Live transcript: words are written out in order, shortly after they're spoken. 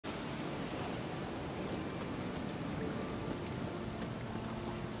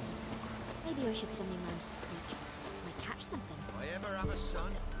Maybe I should send him round to the creek. Might catch something. If I ever have a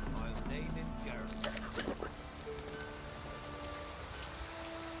son, I'll name him Gary.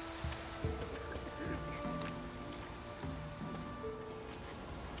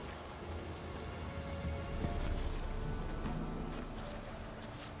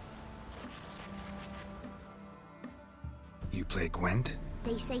 You play Gwent?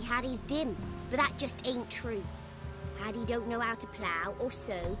 They say Haddie's dim, but that just ain't true. Haddie don't know how to plough or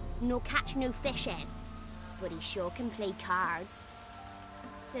sew, nor catch no fishes. But he sure can play cards.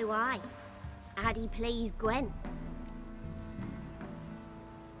 So Haddie plays Gwen.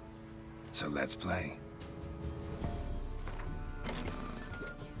 So let's play.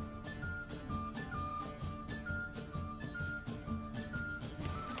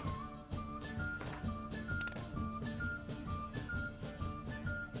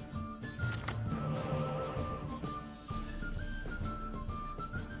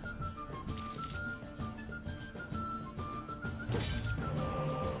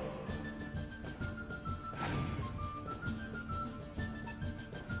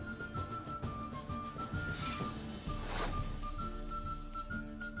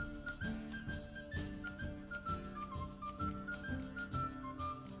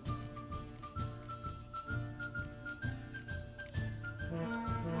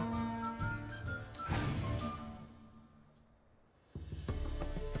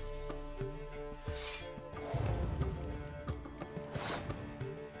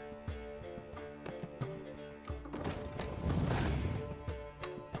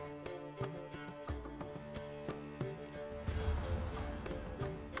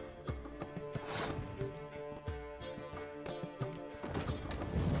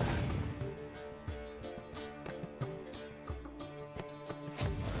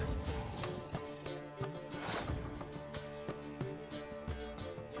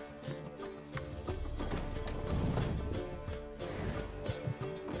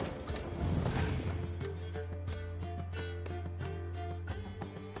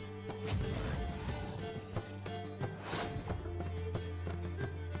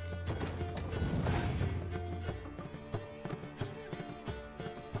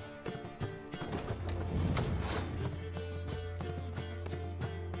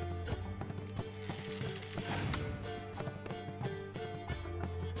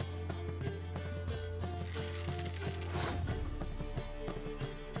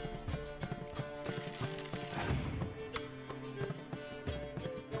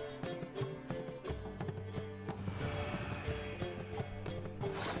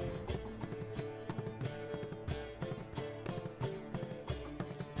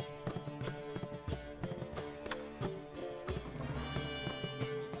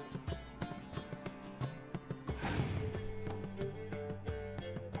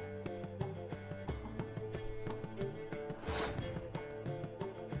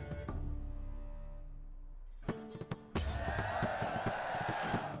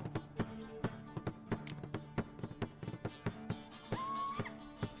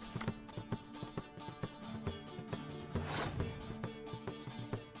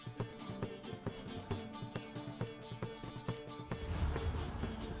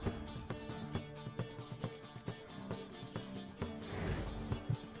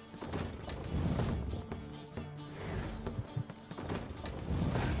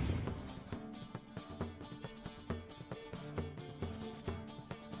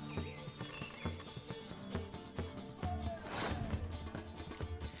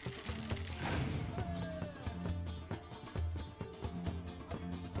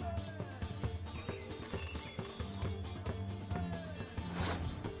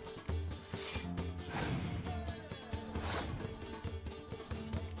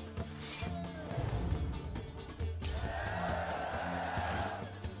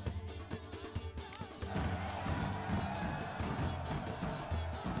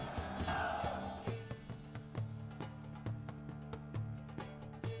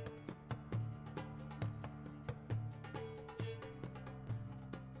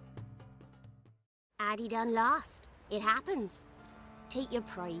 Haddie done lost. It happens. Take your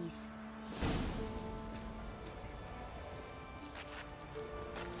prize.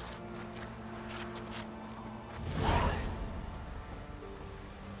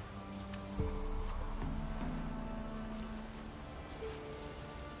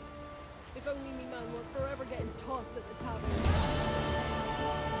 If only me man weren't forever getting tossed at the tavern.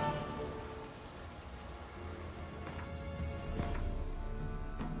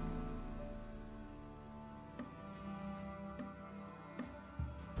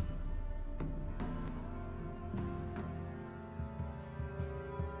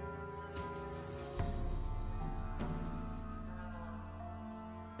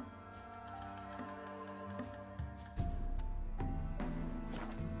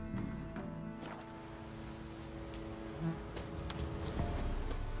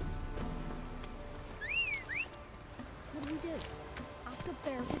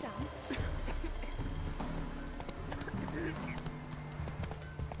 down to dance?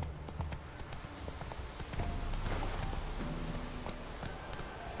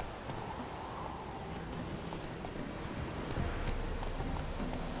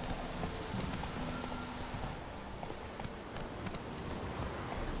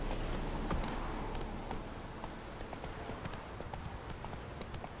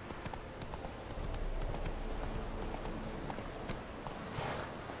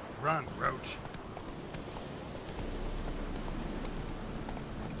 Run, Roach.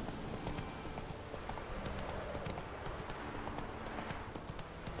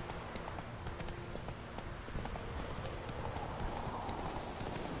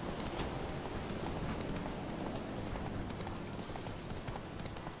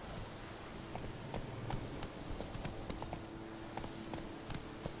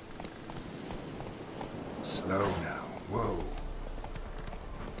 Slow now. Whoa.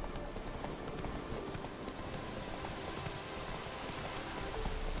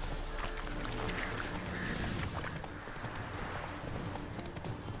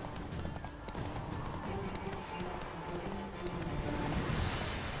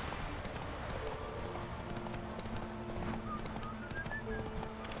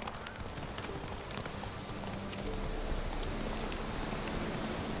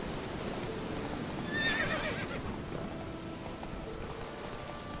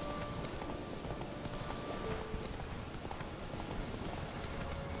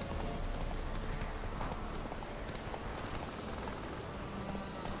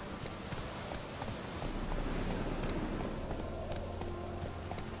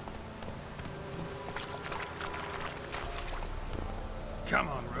 Come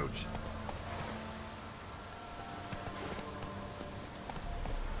on, Roach.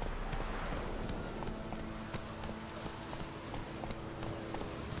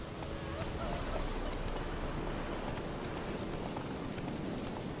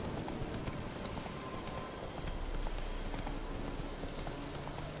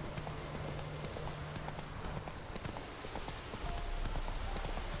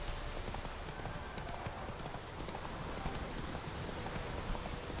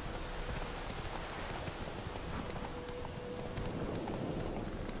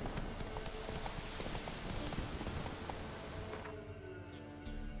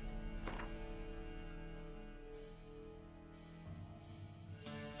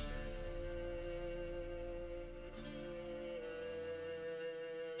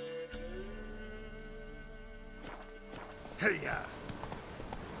 Hey-ya!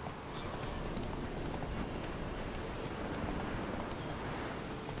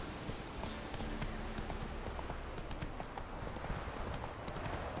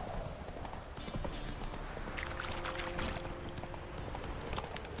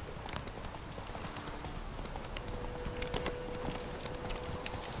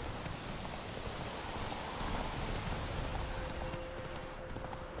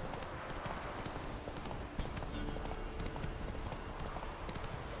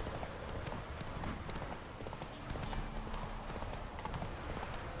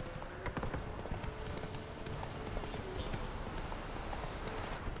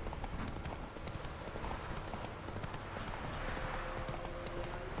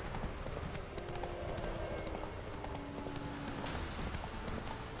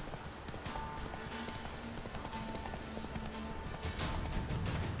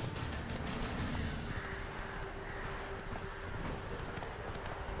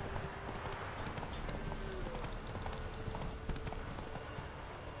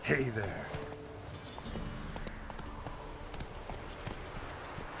 Hey there.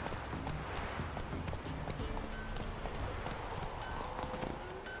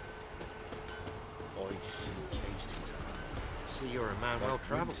 I see Hastings. See, you're a man well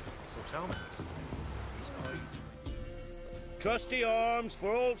travelled, so tell me. Trusty arms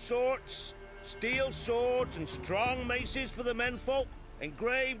for all sorts, steel swords and strong maces for the menfolk,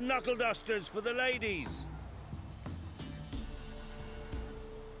 engraved knuckle dusters for the ladies.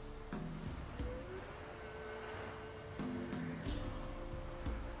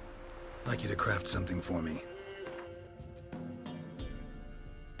 I'd like you to craft something for me.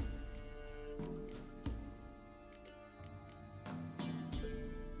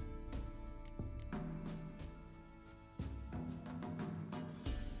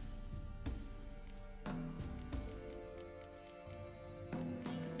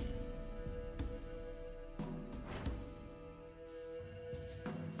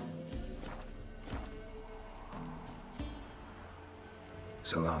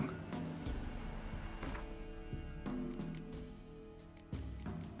 So long.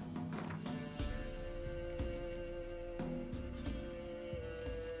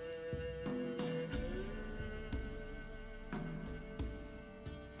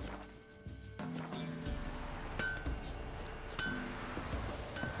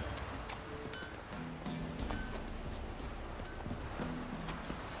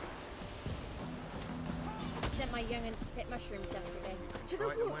 my young'uns to pick mushrooms yesterday. To the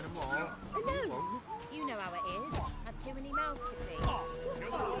Try to win 'em woods. all. Alone. Won't. You know how it is. I've too many mouths to feed.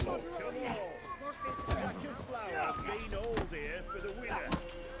 Come on. Second flower being old here for the winner.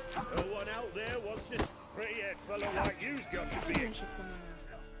 No one out there wants this grey-haired fellow like you's got to be. Everyone should sing around.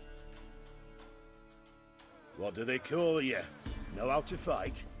 What do they call you? Know how to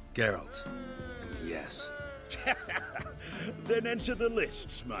fight? Geralt. And yes. Then enter the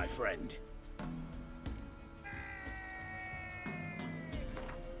lists, my friend.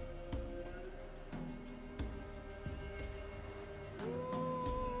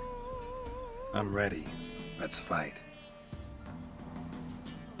 I'm ready. Let's fight.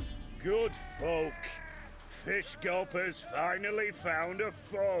 Good folk. Fish Gulper's finally found a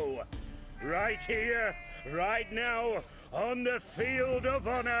foe. Right here, right now, on the field of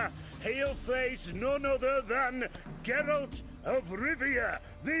honor, he'll face none other than Geralt of Rivia,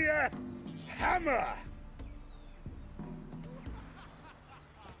 the Hammer.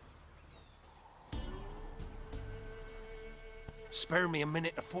 Spare me a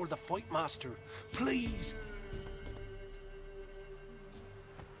minute before the fight, master. Please.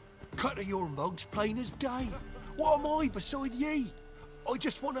 Cut of your mug's plain as day. What am I beside ye? I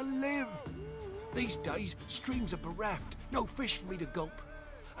just want to live. These days, streams are bereft. No fish for me to gulp.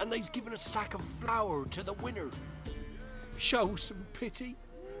 And they's given a sack of flour to the winner. Show some pity.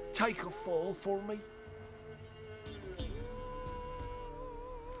 Take a fall for me.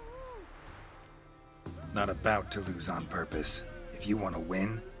 Not about to lose on purpose. If you want to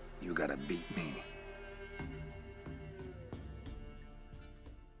win, you gotta beat me.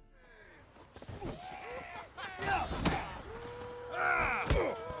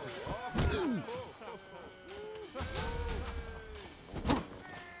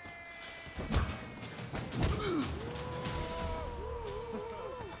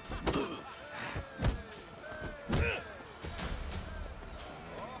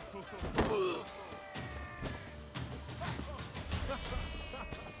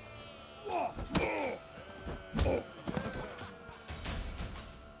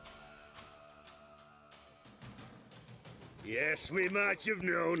 Yes, we might have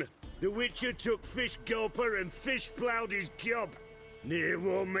known. The Witcher took Fish Gulper and fish-ploughed his gob. Near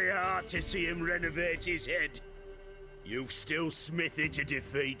warmed me heart to see him renovate his head. You've still Smithy to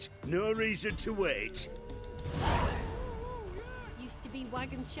defeat. No reason to wait. Used to be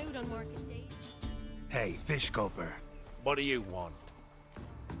wagons showed on market days. Hey, Fish Gulper. What do you want?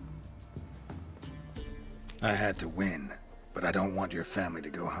 I had to win, but I don't want your family to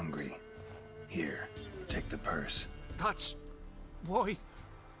go hungry. Here, take the purse. That's... why,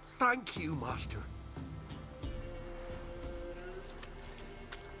 thank you, master.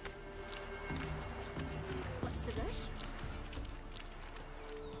 What's the rush?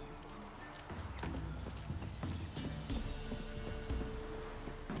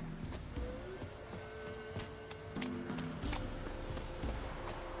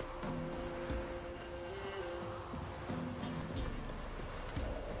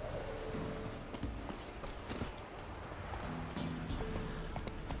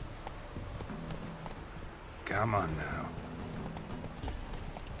 Come on now.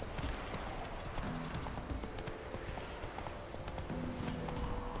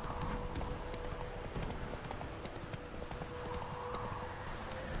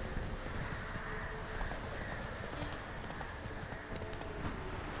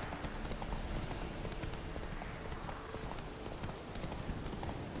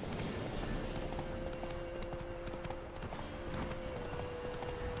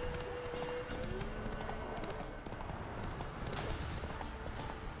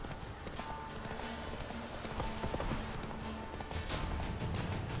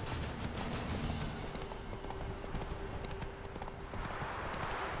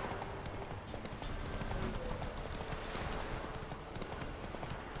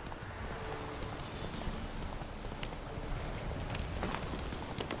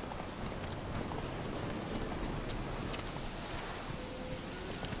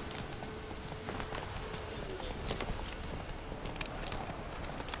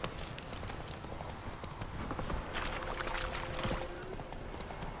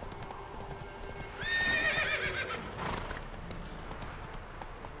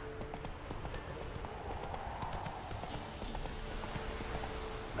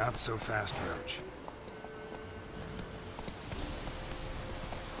 Not so fast, Roach.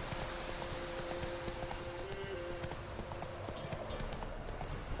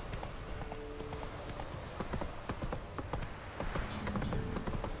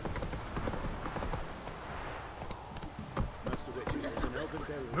 Master Richard, there's an elven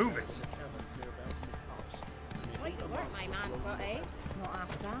burial Move it. in the caverns nearabouts in the copse. My man's got eh? Not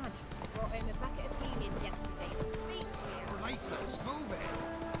half bad. Brought him a bucket of peelings yesterday. Beast here. Leaflets, move it!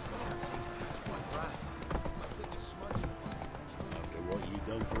 I see, that's one breath. After what you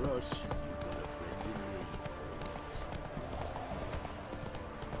done for us, you've got a friend in me.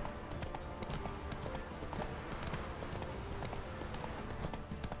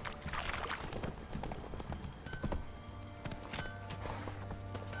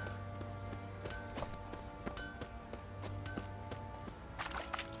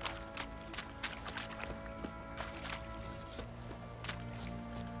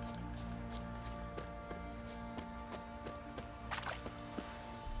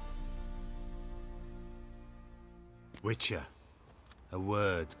 Witcher, a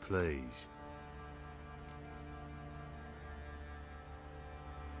word, please.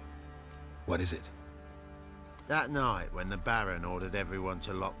 What is it? That night when the Baron ordered everyone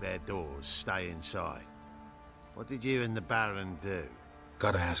to lock their doors, stay inside, what did you and the Baron do?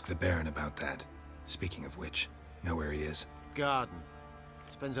 Gotta ask the Baron about that. Speaking of which, know where he is? Garden.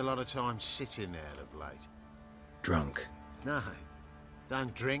 Spends a lot of time sitting there of late. Drunk. No,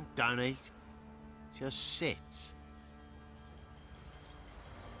 don't drink, don't eat. Just sits.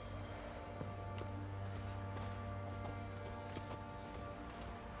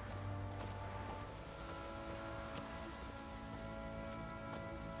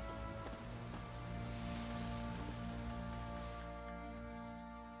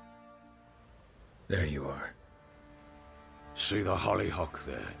 There you are. See the hollyhock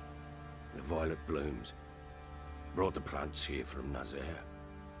there? The violet blooms. Brought the plants here from Nazaire.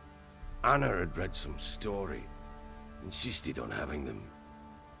 Anna had read some story. Insisted on having them.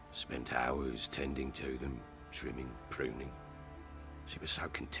 Spent hours tending to them, trimming, pruning. She was so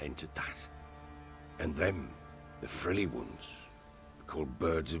content at that. And them, the frilly ones, are called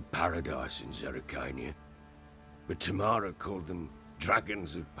birds of paradise in Zerrikania. But Tamara called them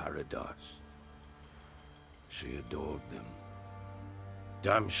dragons of paradise. She adored them.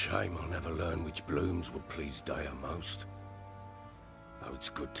 Damn shame I'll never learn which blooms would please Dea most. Though it's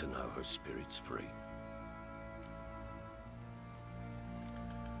good to know her spirit's free.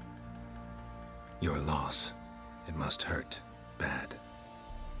 Your loss. It must hurt. Bad.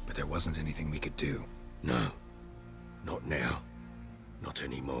 But there wasn't anything we could do. No. Not now. Not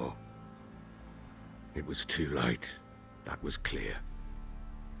anymore. It was too late. That was clear.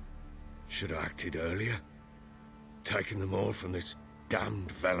 Should have acted earlier. Taken them all from this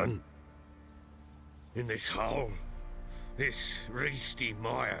damned felon. In this hole. This reesty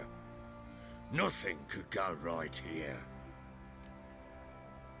mire. Nothing could go right here.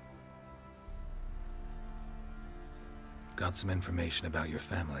 Got some information about your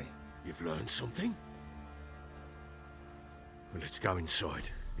family. You've learned something? Well, let's go inside.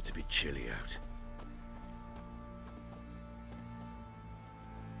 It's a bit chilly out.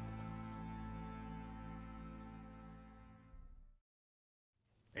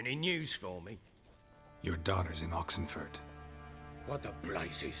 Any news for me? Your daughter's in Oxenfurt. What the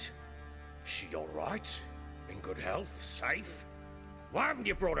blazes? She all right? In good health? Safe? Why haven't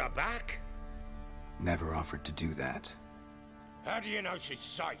you brought her back? Never offered to do that. How do you know she's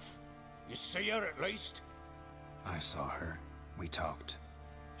safe? You see her at least? I saw her. We talked.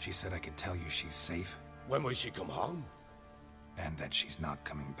 She said I could tell you she's safe. When will she come home? And that she's not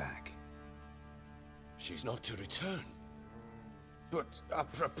coming back. She's not to return. But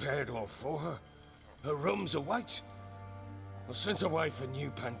I've prepared all for her. Her rooms await. I sent away for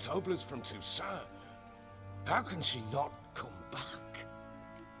new pantoblas from Toussaint. How can she not come back?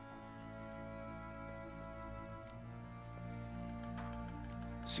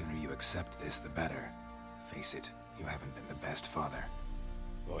 Sooner you accept this, the better. Face it, you haven't been the best father.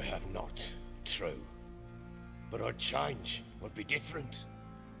 I have not, true. But I'd change, would be different.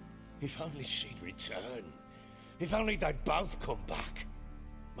 If only she'd return. If only they'd both come back.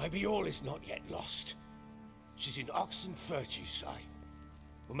 Maybe all is not yet lost. She's in Oxenfurt, you say?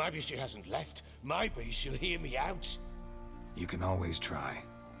 Well, maybe she hasn't left. Maybe she'll hear me out. You can always try.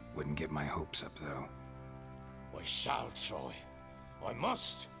 Wouldn't get my hopes up, though. I shall try. I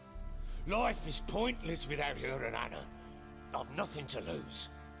must. Life is pointless without her and Anna. I've nothing to lose.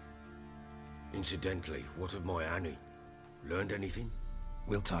 Incidentally, what of my Annie? Learned anything?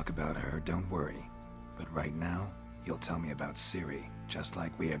 We'll talk about her, don't worry. But right now, you'll tell me about Ciri, just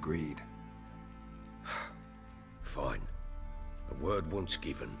like we agreed. Fine. A word once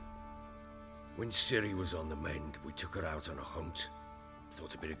given. When Ciri was on the mend, we took her out on a hunt.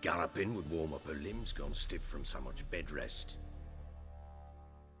 Thought a bit of galloping would warm up her limbs, gone stiff from so much bed rest.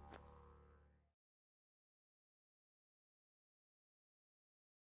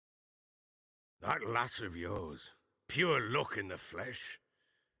 That lass of yours, pure luck in the flesh.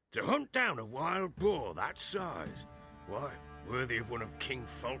 To hunt down a wild boar that size, why, worthy of one of King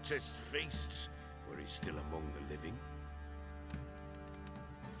Foltest's feasts, were he still among the living.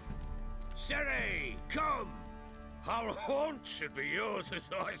 Sere, come! Our haunt should be yours as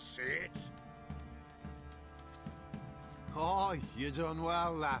I see it. Oh, you done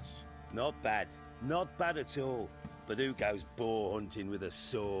well, lass. Not bad. Not bad at all. But who goes boar hunting with a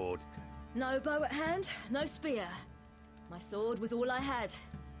sword? No bow at hand, no spear. My sword was all I had.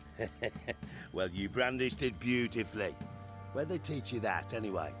 Well, you brandished it beautifully. Where'd they teach you that,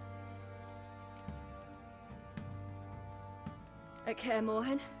 anyway? At Kaer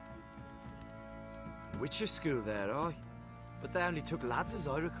Morhen. Witcher school there, aye. But they only took lads, as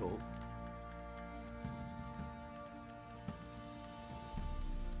I recall.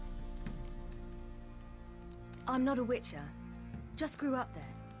 I'm not a witcher. Just grew up there.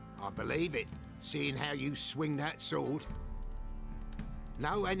 I believe it, seeing how you swing that sword.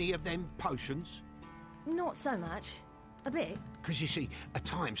 Know any of them potions? Not so much. A bit. Because you see, at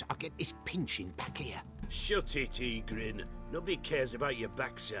times I get this pinching back here. Shut it, Egrin. Nobody cares about your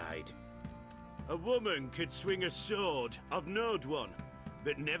backside. A woman could swing a sword. I've knowed one.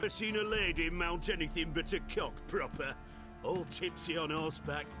 But never seen a lady mount anything but a cock proper. All tipsy on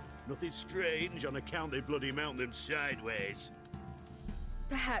horseback. Nothing strange on account they bloody mount them sideways.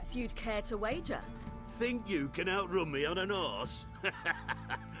 Perhaps you'd care to wager? Think you can outrun me on an horse?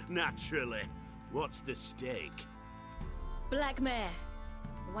 Naturally. What's the stake? Black mare.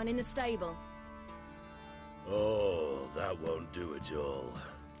 The one in the stable. Oh, that won't do at all.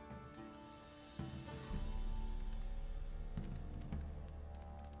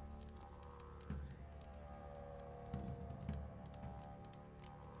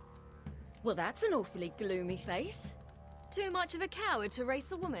 Well, that's an awfully gloomy face. Too much of a coward to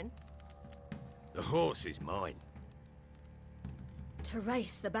race a woman? The horse is mine. To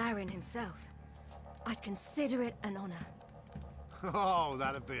race the Baron himself. I'd consider it an honor. Oh,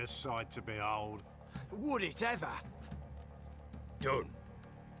 that'd be a sight to behold. Would it ever? Done.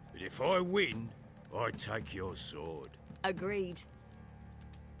 But if I win, I take your sword. Agreed.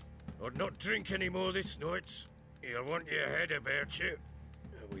 I'd not drink any more this night. You'll want your head about you.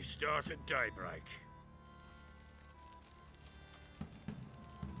 We start at daybreak.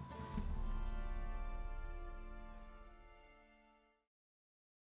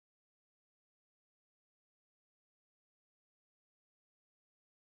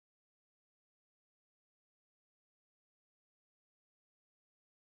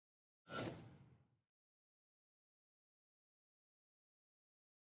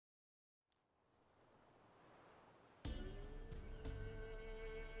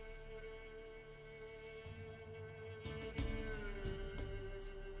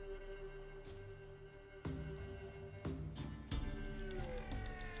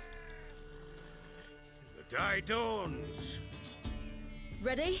 The day dawns.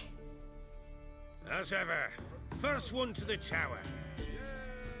 Ready? As ever, first one to the tower.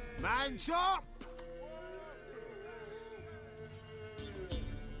 Man's up!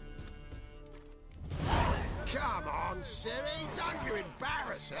 Come on, Siri, don't you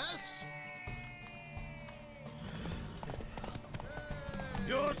embarrass us!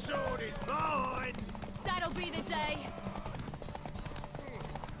 Your sword is mine! That'll be the day.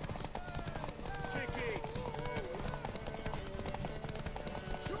 Kick it!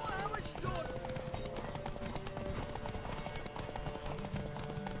 Show how it's done!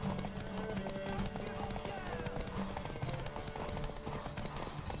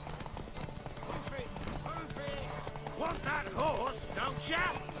 Want that horse, don't ya?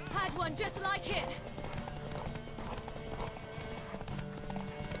 Had one just like it.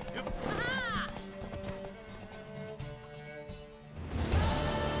 Aha!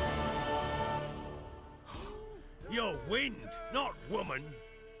 You're wind, not woman.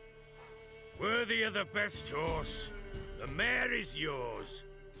 Worthy of the best horse. The mare is yours.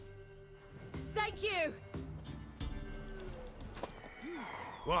 Thank you.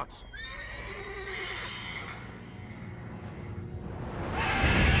 What?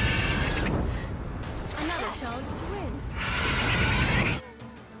 Another chance to win.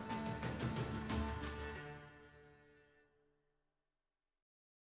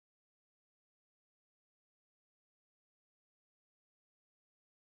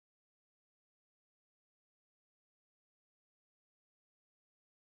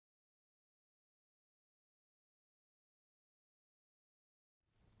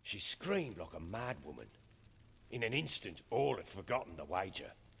 She screamed like a mad woman. In an instant, all had forgotten the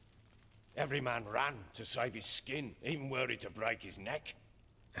wager. Every man ran to save his skin, even were it to break his neck.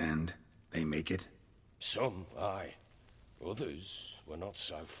 And they make it? Some, aye. Others were not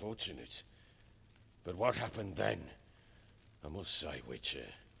so fortunate. But what happened then? I must say, Witcher,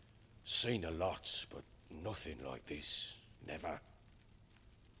 seen a lot, but nothing like this. Never.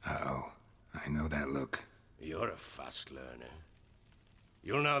 Uh-oh. I know that look. You're a fast learner.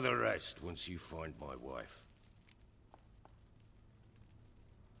 You'll know the rest once you find my wife.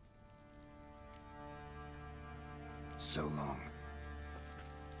 So long.